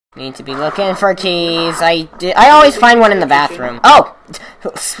Need to be looking for keys. I always find one in the bathroom. Oh!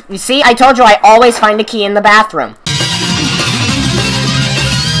 You see? I told you I always find a key in the bathroom.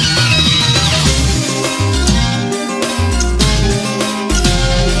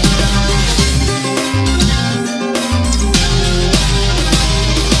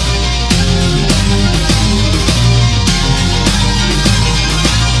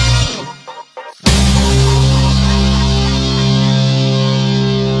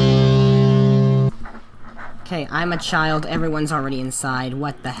 Okay, I'm a child, everyone's already inside.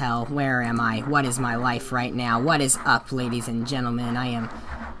 What the hell? Where am I? What is my life right now? What is up, ladies and gentlemen? I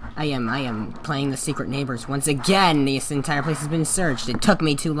am playing the Secret Neighbors. Once again, this entire place has been searched. It took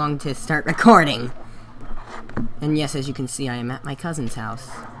me too long to start recording. And yes, as you can see, I am at my cousin's house.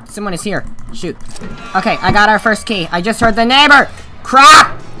 Someone is here. Shoot. Okay, I got our first key. I just heard the neighbor!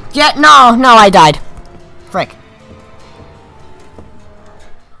 Crap! No, I died. Frick.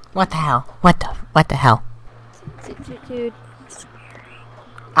 What the hell? What the hell? Dude.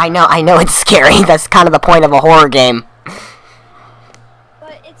 I know it's scary. That's kind of the point of a horror game.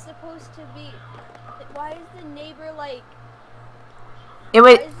 But it's supposed to be. Why is the neighbor like?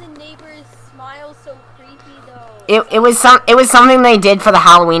 Why is the neighbor's smile so creepy though? It was something they did for the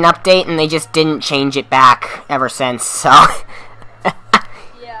Halloween update, and they just didn't change it back ever since. So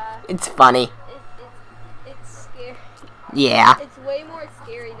yeah, it's funny. It's scary. Yeah. It's way more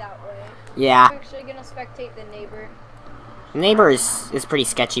scary that way. Yeah. I'm actually gonna spectate the neighbor. Neighbor is pretty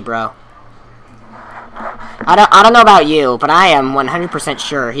sketchy, bro. I don't know about you, but I am 100%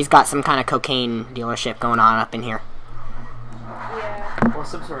 sure he's got some kind of cocaine dealership going on up in here. Yeah. Well,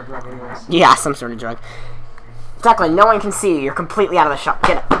 some sort of drug, anyways. Yeah, some sort of drug. Exactly. No one can see you. You're completely out of the shot.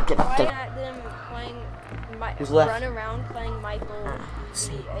 Get up. Get up. Why Get up. not them playing? Who's left? Run around playing Michael. I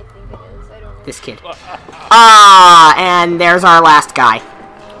think it is. I don't know. This kid. And there's our last guy.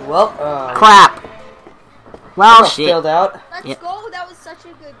 Well, Crap. Well, shit. Failed out. Let's go. That was such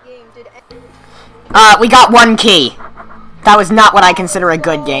a good game. We got one key. That was not what I consider a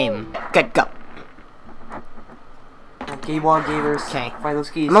good game. Good, go. Game on, gamers. Okay. Find those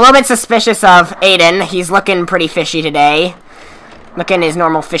keys. I'm a little bit suspicious of Aiden. He's looking pretty fishy today. Looking his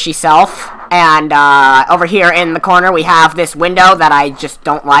normal fishy self. And, over here in the corner we have this window that I just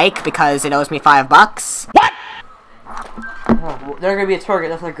don't like because it owes me $5. What? Oh, they're gonna be a target.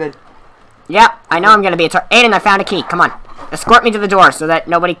 That's not good. Yep, I know I'm gonna be a Aiden, I found a key. Come on. Escort me to the door so that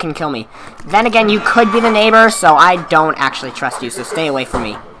nobody can kill me. Then again, you could be the neighbor, so I don't actually trust you, so stay away from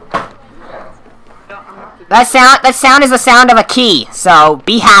me. That sound is the sound of a key, so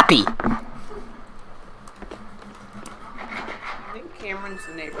be happy. I think Cameron's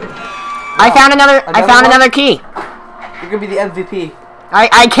the neighbor. I found another key. You're gonna be the MVP.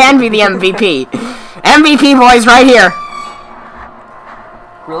 I can be the MVP. MVP boys right here.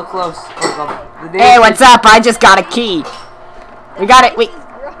 Real close. Hey, what's up? I just got a key. We got it.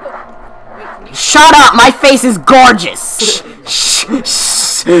 Shut up! My face is gorgeous.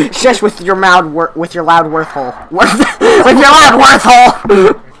 Shush with your loud worth hole. With your loud worth hole.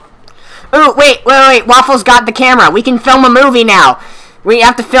 Ooh, wait. Waffle's got the camera. We can film a movie now. We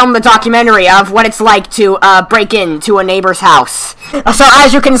have to film the documentary of what it's like to break into a neighbor's house. So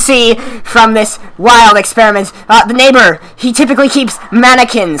as you can see from this wild experiment, the neighbor, he typically keeps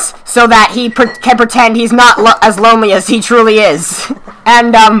mannequins so that he can pretend he's not as lonely as he truly is.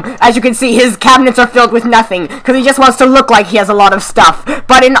 And as you can see, his cabinets are filled with nothing because he just wants to look like he has a lot of stuff.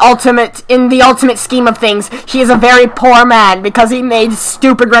 But in the ultimate scheme of things, he is a very poor man because he made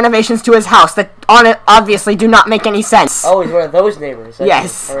stupid renovations to his house that obviously do not make any sense. Oh, he's one of those neighbors.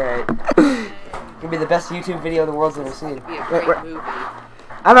 Yes. Alright. Gonna be the best YouTube video the world's ever seen. Be a great movie.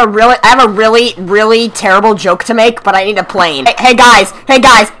 I have a really terrible joke to make, but I need a plane. Hey guys,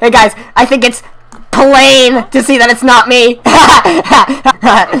 I think it's plain to see that it's not me.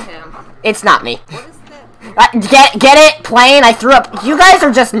 It's not me. What is that? Get it? Plain? I threw up. You guys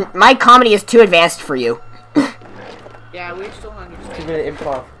are just, my comedy is too advanced for you. Yeah, we still understand. Too good at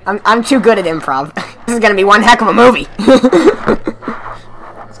improv. I'm too good at improv. This is gonna be one heck of a movie. It's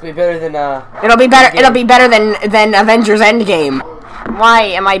gonna be better than It'll be better than Avengers Endgame. Why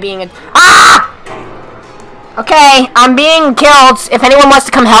am I being Okay, I'm being killed. If anyone wants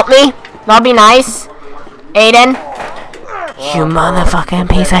to come help me, that'll be nice. Aiden. You motherfucking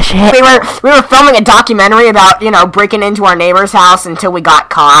piece of shit. We were filming a documentary about, breaking into our neighbor's house until we got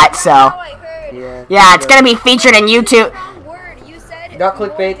caught, so. Yeah, it's gonna be featured in YouTube. Not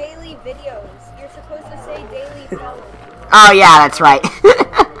clickbait. Daily videos. You're supposed to say daily films. Oh yeah, that's right.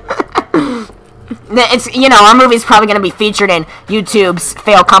 It's our movie's probably gonna be featured in YouTube's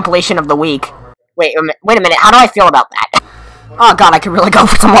fail compilation of the week. Wait a minute. How do I feel about that? Oh god, I could really go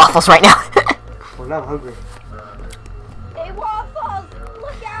for some waffles right now. Well, now I'm hungry. Hey, Waffles!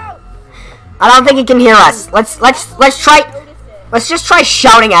 Look out! I don't think he can hear us. Let's try. Notice it. Let's just try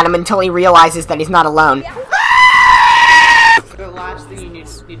shouting at him until he realizes that he's not alone. The last thing you need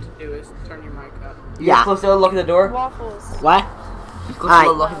to do is turn your mic up. You Yeah. close to unlock the door? Waffles. What? You close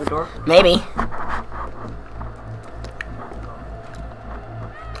to unlocking the door? Maybe.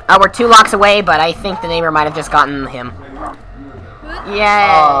 Oh, we're 2 locks away, but I think the neighbor might have just gotten him. Yay!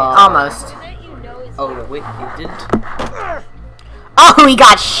 Almost. That you know is Oh, no, wait, you didn't? Oh, he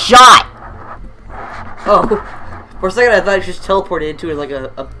got shot! Oh, for a second I thought you just teleported into it like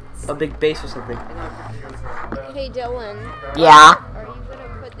a big base or something. Hey, Dylan. Yeah? Are you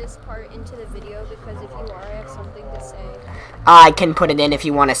gonna put this part into the video? Because if you are, I have something to say. I can put it in if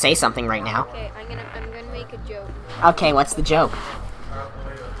you want to say something right now. Okay, I'm gonna make a joke. Okay, what's the joke?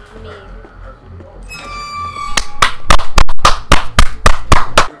 Me.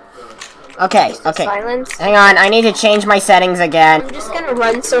 Okay, okay. Silence. Hang on, I need to change my settings again. I'm just gonna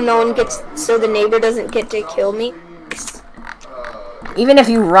run so the neighbor doesn't get to kill me. Even if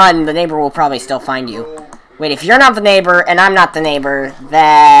you run, the neighbor will probably still find you. Wait, if you're not the neighbor and I'm not the neighbor,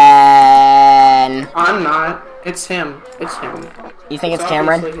 then... I'm not. It's him. It's him. You think it's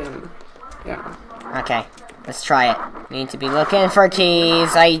Cameron? obviously him. Yeah. Okay, let's try it. Need to be looking for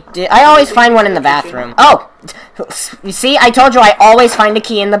keys. I always find one in the bathroom. Oh! You see, I told you I always find a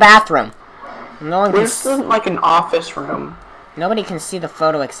key in the bathroom. No one can This isn't like an office room. Nobody can see the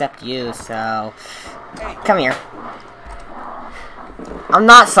photo except you, so... Come here. I'm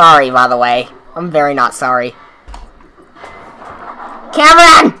not sorry, by the way. I'm very not sorry.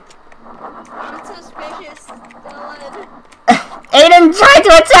 Cameron! I'm suspicious, Dylan. Aiden tried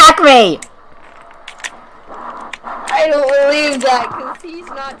to attack me! I don't believe that, because he's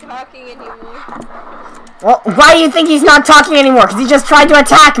not talking anymore. Well, why do you think he's not talking anymore? Because he just tried to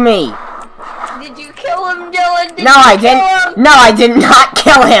attack me! Did you kill him, Dylan? No, I didn't. No, I did not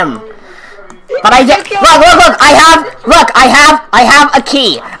kill him. But I did. Look! I have a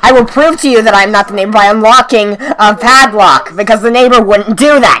key. I will prove to you that I'm not the neighbor by unlocking a padlock, because the neighbor wouldn't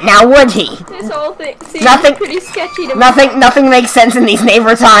do that. Now, would he? This whole thing seems Nothing- pretty sketchy to me. Nothing makes sense in these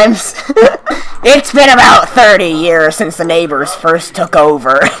neighbor times. It's been about 30 years since the neighbors first took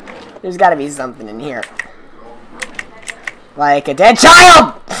over. There's got to be something in here, like a dead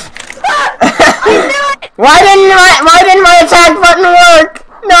child. Why didn't my attack button work?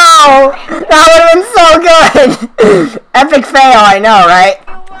 No! That would've been so good! Epic fail, I know, right?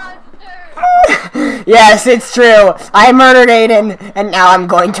 Yes, it's true. I murdered Aiden, and now I'm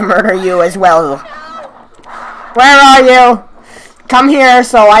going to murder you as well. Where are you? Come here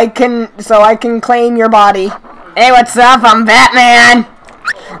so I can claim your body. Hey, what's up? I'm Batman!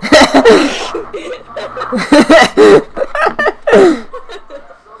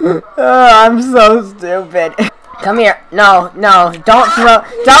 Oh, I'm so stupid. Come here. No, don't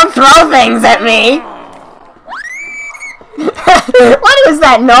throw things at me. What was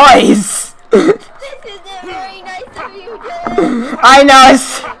that noise? This isn't very nice of you, Dylan.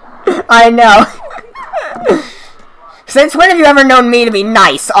 I know. Since when have you ever known me to be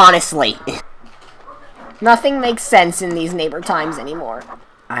nice, honestly? Nothing makes sense in these neighbor times anymore.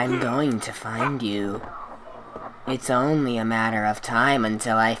 I'm going to find you. It's only a matter of time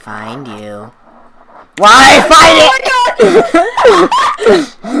until I find you. Why fight it?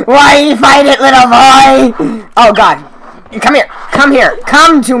 Why fight it, little boy? Oh God! Come here!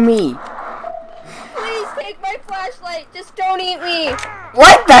 Come to me! Please take my flashlight. Just don't eat me.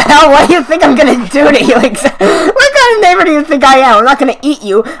 What the hell? What do you think I'm gonna do to you? What kind of neighbor do you think I am? I'm not gonna eat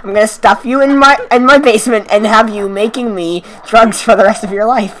you. I'm gonna stuff you in my basement and have you making me drugs for the rest of your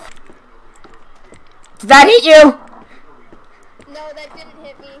life. Did that hit you? No, that didn't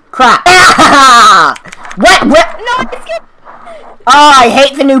hit me. Crap! What? No, it's good. Oh, I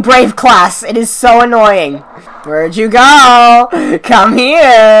hate the new Brave class. It is so annoying. Where'd you go? Come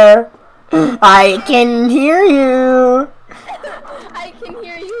here. I can hear you. I can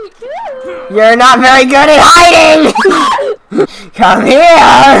hear you too. You're not very good at hiding. Come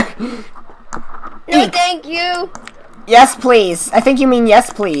here. No, thank you. Yes, please. I think you mean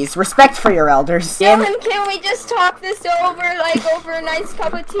yes, please. Respect for your elders. Dylan, can we just talk this over, like over a nice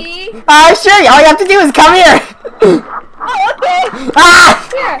cup of tea? Sure. All you have to do is come here. Oh, okay. Ah!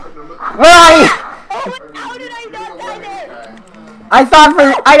 Here. Where are you? Oh, how did I not die there?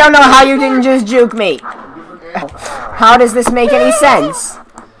 I don't know how you didn't just juke me. How does this make any sense?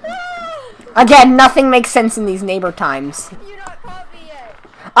 Again, nothing makes sense in these neighbor times. You not caught me yet.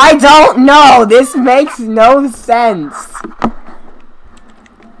 I don't know. This makes no sense.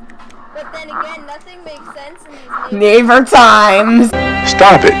 But then again, nothing makes sense in these Neighbor times.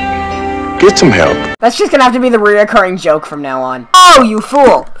 Stop it. Get some help. That's just gonna have to be the reoccurring joke from now on. Oh, you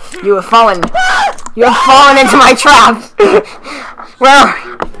fool! You have fallen. You have fallen into my trap. Where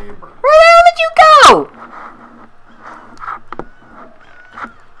the hell did you go?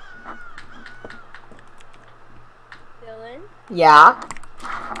 Dylan? Yeah.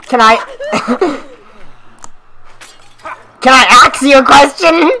 Can I? Can I ask you a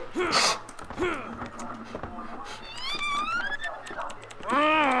question?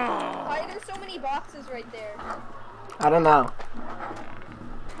 Why are there so many boxes right there? I don't know.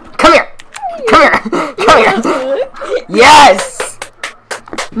 Come here. Come here. Come here. Yes.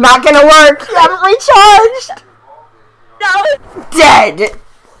 Not gonna work. You haven't recharged. No. Dead.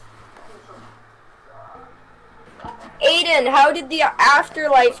 Aiden, how did the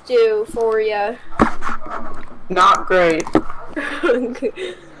afterlife do for you? Not great.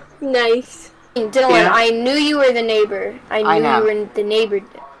 Nice. Dylan, Yeah. I knew you were the neighbor. I knew know. you were the neighbor,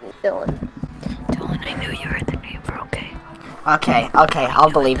 Dylan. Dylan, I knew you were the neighbor, okay? Okay,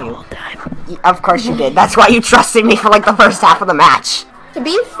 I'll believe you. Of course you did. That's why you trusted me for like the first half of the match. To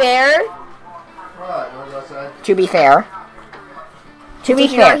be fair, To be fair. To be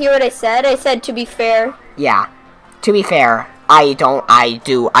did you not fair. hear what I said? I said to be fair. Yeah. To be fair, I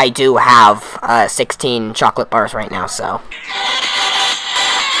do have 16 chocolate bars right now, so.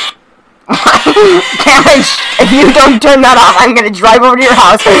 Cameron, if you don't turn that off, I'm gonna drive over to your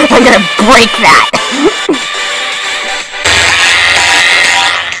house. I'm gonna break that.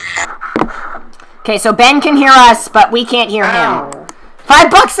 Okay, so Ben can hear us, but we can't hear him. Ow.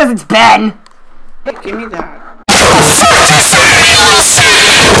 $5 says it's Ben. Hey, give me that.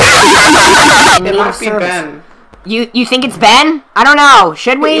 In It need might of be service. Ben. You think it's Ben? I don't know.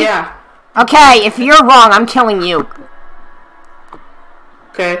 Should we? Yeah. Okay, if you're wrong, I'm killing you.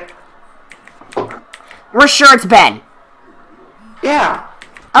 Okay. We're sure it's Ben. Yeah.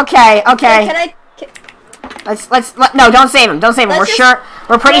 Okay. Can I No, don't save him. Don't save him. Let's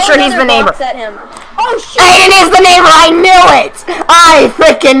We're pretty throw sure he's the another neighbor. box at him? Oh shit! Aiden is the neighbor. I knew it. I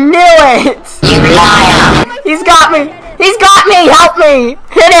freaking knew it. You liar. He's got me. He's got me. Help me.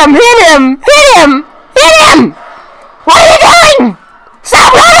 Hit him. Hit him. Hit him. Hit him. What are you doing?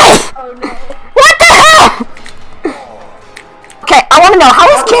 Stop running. Oh no. What the hell? Okay, I want to know, how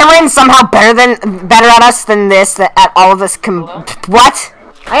is Cameron somehow better at us than this, at all of this what?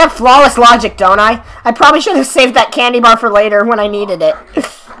 I have flawless logic, don't I? I probably should have saved that candy bar for later when I needed it.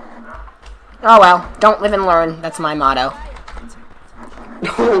 Oh well, don't live and learn. That's my motto.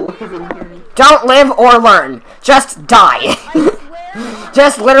 Don't live or learn. Just die.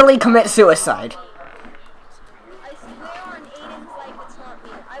 Just literally commit suicide. I swear on Aiden's life it's not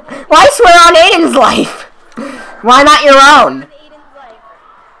me. I will Why swear on Aiden's life? Why not your own? on Aiden's life.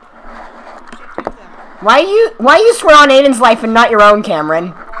 Why you swear on Aiden's life and not your own, Cameron?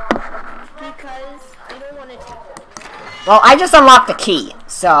 Because I don't want to take it. Well, I just unlocked the key,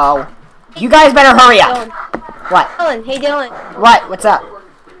 so you guys better hurry up. Dylan. What? Dylan, hey Dylan. What? What's up?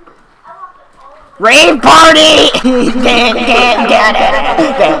 Rave party!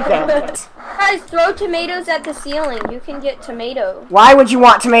 Guys, throw tomatoes at the ceiling. You can get tomato. Why would you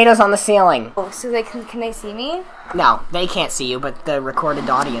want tomatoes on the ceiling? Oh, so can they see me? No, they can't see you, but the recorded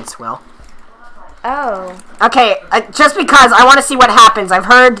audience will. Oh. Okay, just because I want to see what happens. I've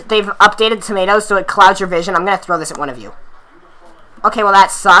heard they've updated tomatoes so it clouds your vision. I'm going to throw this at one of you. Okay, well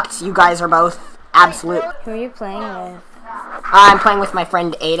that sucked. You guys are both absolute... Who are you playing with? I'm playing with my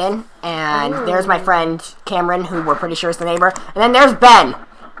friend Aiden, and there's my friend Cameron, who we're pretty sure is the neighbor. And then there's Ben.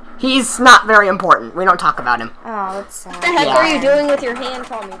 He's not very important. We don't talk about him. Oh, that's sad. What the heck Yeah. are you doing with your hand,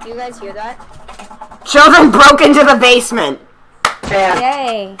 Tommy? Do you guys hear that? Children broke into the basement.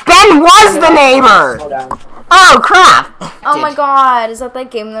 Yay. Ben was the neighbor. Oh, crap. Oh my god, is that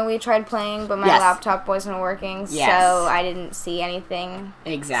game that we tried playing, but my Yes. laptop wasn't working, Yes. so I didn't see anything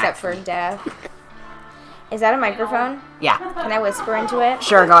except for Exactly. death. Is that a microphone? Yeah. Can I whisper into it?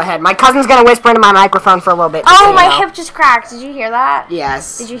 Sure, go ahead. My cousin's gonna whisper into my microphone for a little bit. just so Oh, you my know. hip just cracked. Did you hear that?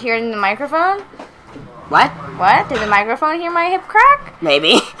 Yes. Did you hear it in the microphone? What? What? Did the microphone hear my hip crack?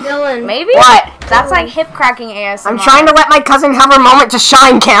 Maybe. Dylan. Maybe? What? That's like hip cracking ASMR. I'm trying to let my cousin have her moment to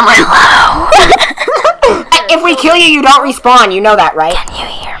shine, Cameron. Hello. If we kill you, you don't respawn. You know that, right? Can you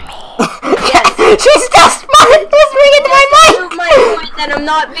hear me? She's just whispering into my mic. Prove my point that I'm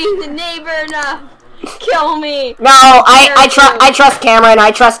not being the neighbor enough. Kill me. No, I trust Cameron.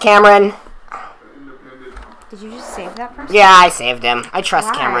 I trust Cameron. Did you just save that person? Yeah, I saved him. I trust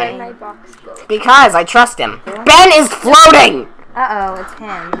Why? Cameron. My box go. Because I trust him. Ben is floating. Uh-oh, it's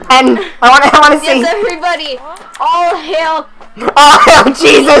him. And I want to see. Yes, everybody. All hail All hail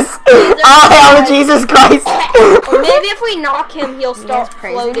Jesus! All hail Jesus Christ! Or maybe if we knock him, he'll start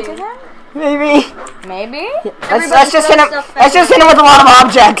Praising to floating. him? Maybe. Maybe? Let's just hit him. Let's just hit him with a lot of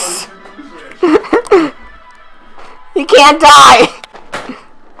objects. He can't die.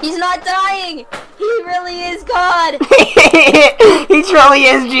 He's not dying. He really is God. He truly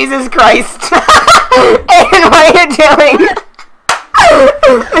is Jesus Christ. Aiden, what are you doing?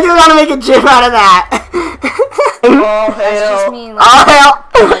 I just want to make a gif out of that. All That's just hail. me. All hail!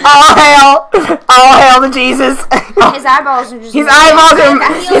 All hail! All hail to Jesus! His eyeballs are just His moving.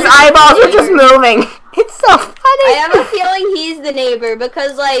 eyeballs are just moving. It's so funny. I have a feeling he's the neighbor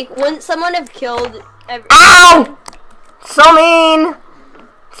because, like, wouldn't someone have killed Ow! So mean.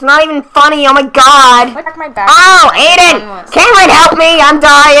 It's not even funny. Oh my God. Look at my back. Oh, Aiden! Cameron, help me! I'm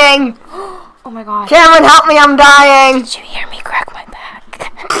dying. Oh my God. Cameron, help me! I'm dying. Did you hear me crack my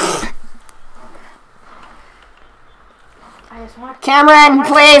back? I just want to. Cameron,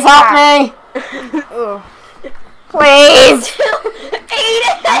 please help me. Please.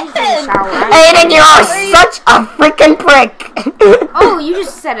 Aiden! Aiden, you are such a freaking prick. Oh, you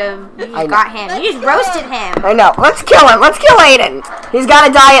just said you I just got him. You just roasted him. I know. Let's kill him. Let's kill Aiden. He's got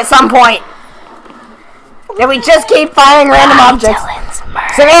to die at some point. If we just keep firing random objects.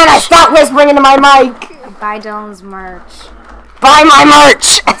 Savannah, stop whispering into my mic. Buy Dylan's merch. Buy my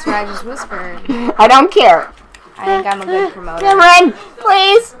merch. That's what I just whispered. I don't care. I think I'm a good promoter. Cameron,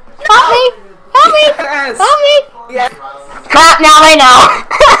 please help me. Help me. Yes. Help me. Yes. Crap, now they know.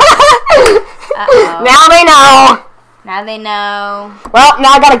 Uh-oh. Now they know. Now they know. Well,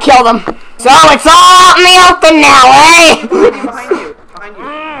 now I gotta kill them. So it's all out in the open now, eh? Behind you. Behind you.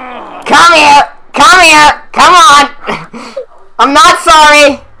 Come here. Come here. Come on. I'm not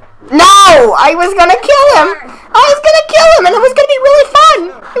sorry. No, I was gonna kill him. I was gonna kill him, and it was gonna be really fun.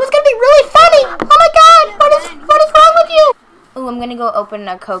 It was gonna be really funny. Oh my God, what is wrong with you? Ooh, I'm gonna go open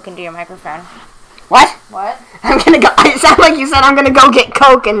a Coke into your microphone. What? What? I'm gonna go. It sounded like you said I'm gonna go get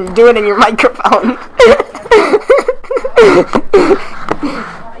Coke and do it in your microphone.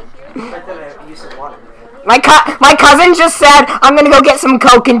 My cousin just said I'm gonna go get some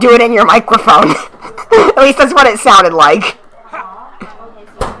Coke and do it in your microphone. At least that's what it sounded like.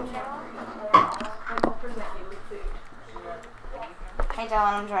 Hey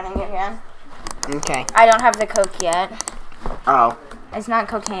Dylan, I'm joining you again. Okay. I don't have the Coke yet. Oh. It's not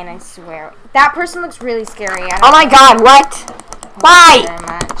cocaine, I swear. That person looks really scary. I don't Oh my know God! What? Why? very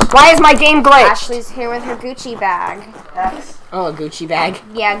much. Why is my game glitched? Ashley's here with her Gucci bag. Oh, a Gucci bag.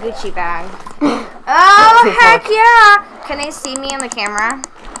 Yeah, Gucci bag. Oh, heck yeah! Can they see me on the camera?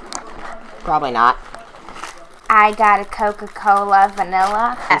 Probably not. I got a Coca-Cola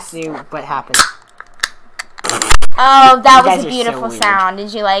vanilla. Let's see what happens. Oh, that You was guys a are beautiful so weird. sound.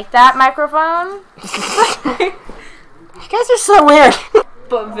 Did you like that microphone? You guys are so weird.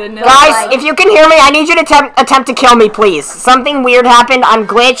 But vanilla. Guys, if you can hear me, I need you to attempt to kill me, please. Something weird happened. I'm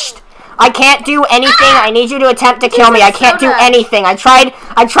glitched. I can't do anything. I need you to attempt to kill me. I can't do anything. I tried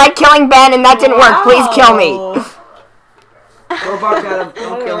killing Ben, and that didn't work. Please kill me. Robot got him.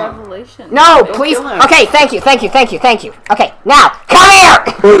 Don't What a kill him. revelation. No, Don't please. kill him. Okay, thank you. Okay, now, come here!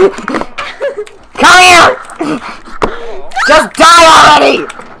 Come here! Just die already!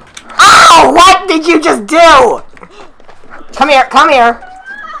 Ow! What did you just do? Come here.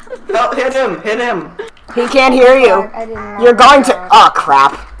 No, hit him. He can't hear you. I didn't know You're going to... that. Oh,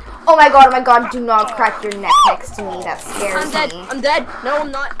 crap. Oh my god, do not crack your neck next to me. That scares I'm dead. me. I'm dead. No,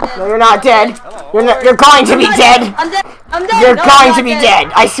 I'm not dead. No, you're not dead. You're going to be dead. I'm dead. I'm dead. You're No, I'm going not to be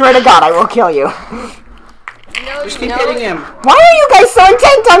dead. I swear to God, I will kill you. No, Just keep hitting him. Why are you guys so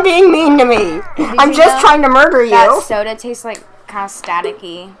intent on being mean to me? I'm you just know trying to murder That you. soda tastes like kind of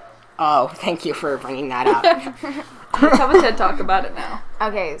staticky. Oh, thank you for bringing that up. Have a TED talk about it now.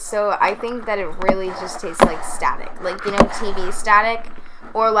 Okay, so I think that it really just tastes like static. Like, you know, TV static?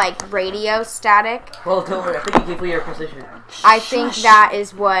 Or like radio static. Well, don't worry. I think you gave me your precision. I think that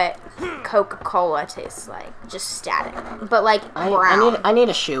is what Coca-Cola tastes like. Just static. But like brown. I need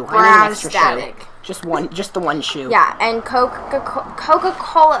a shoe. I need Brown an extra static. shoe. Just the one shoe. Yeah, and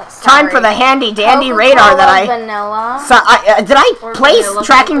Coca-Cola. Time for the handy dandy radar that I. Vanilla. So did I Or place vanilla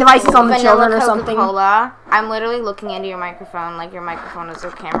tracking devices on the Vanilla children or something? Coca-Cola. I'm literally looking into your microphone like your microphone is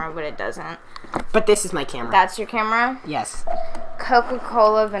a camera, but it doesn't. But this is my camera. That's your camera? Yes.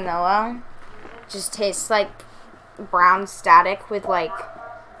 Coca-Cola vanilla just tastes like brown static with like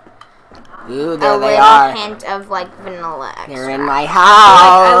Ooh, a there they little are. hint of like vanilla extract. They're in my house.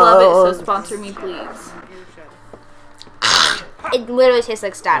 I love it, so sponsor me, please. It literally tastes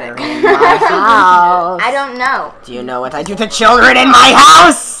like static. They're in my house. I don't know. Do you know what I do to children in my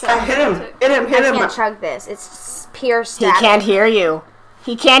house? Hit him. I can't chug this. It's hear He static. can't hear you.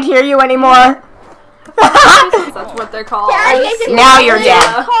 He can't hear you anymore. That's what they're called. Now you're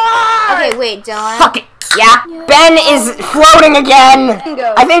dead. Okay, wait, Dylan. Fuck it. Yeah. Ben is floating again.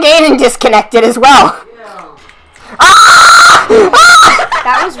 I think Aiden disconnected as well. Ah! Ah!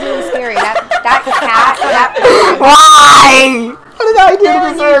 That was really scary. That cat. Why? What did I do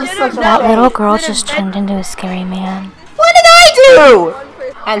to deserve such a That little girl just turned into a scary man. What did I do?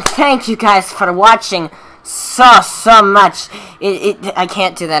 And thank you guys for watching so much. I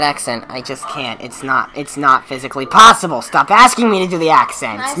can't do that accent. I just can't. It's not physically possible. Stop asking me to do the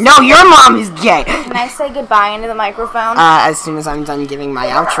accents. No, your mom is gay. Can I say goodbye into the microphone? As soon as I'm done giving my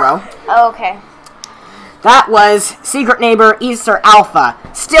outro. Oh, okay. That was Secret Neighbor Easter Alpha.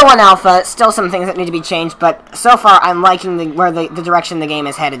 Still an alpha, still some things that need to be changed, but so far I'm liking the direction the game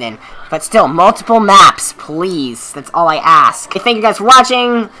is headed in. But still, multiple maps, please. That's all I ask. Thank you guys for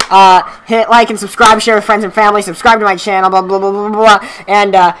watching. Hit like and subscribe, share with friends and family, subscribe to my channel, blah blah blah blah blah.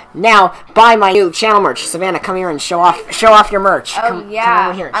 And now buy my new channel merch. Savannah, come here and show off your merch. Oh yeah, come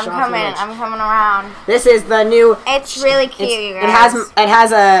over here, I'm show off your coming. merch. I'm coming around. This is the new. It's really cute, you guys. It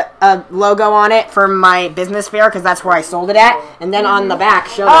has a logo on it for my business fair because that's where I sold it at, and then on the back,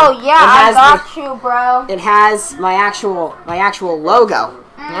 show them. Oh yeah, I got you, bro. It has my actual logo.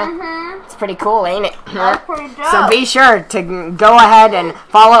 Yeah? It's pretty cool, ain't it? That's pretty dope. So be sure to go ahead and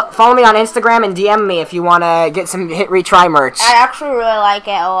follow me on Instagram and DM me if you want to get some Hit Retry merch. I actually really like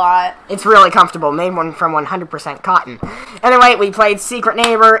it a lot. It's really comfortable. Made one from 100% cotton. Anyway, we played Secret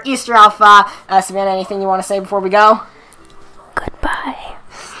Neighbor, Easter Alpha. Savannah, anything you want to say before we go? Goodbye.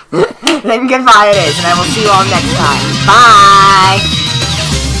 Then goodbye it is, and I will see you all next time. Bye!